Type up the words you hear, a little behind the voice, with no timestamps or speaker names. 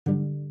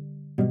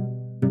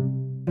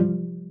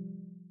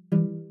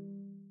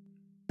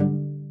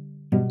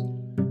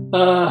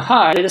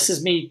Hi, this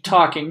is me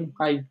talking.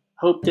 I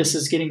hope this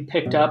is getting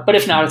picked up, but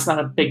if not, it's not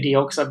a big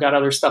deal because I've got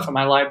other stuff in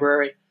my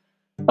library.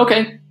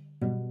 Okay.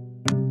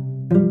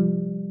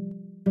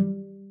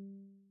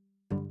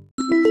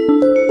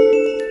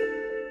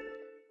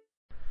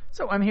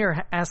 So I'm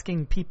here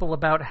asking people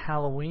about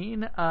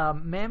Halloween.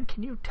 Ma'am,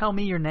 can you tell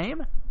me your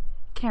name?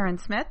 Karen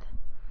Smith.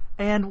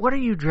 And what are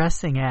you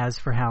dressing as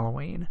for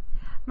Halloween?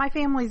 My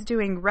family's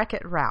doing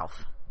Wreck-It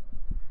Ralph.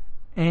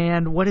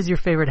 And what is your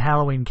favorite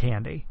Halloween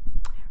candy?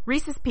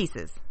 Reese's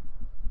Pieces.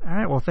 All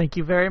right, well, thank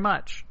you very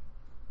much.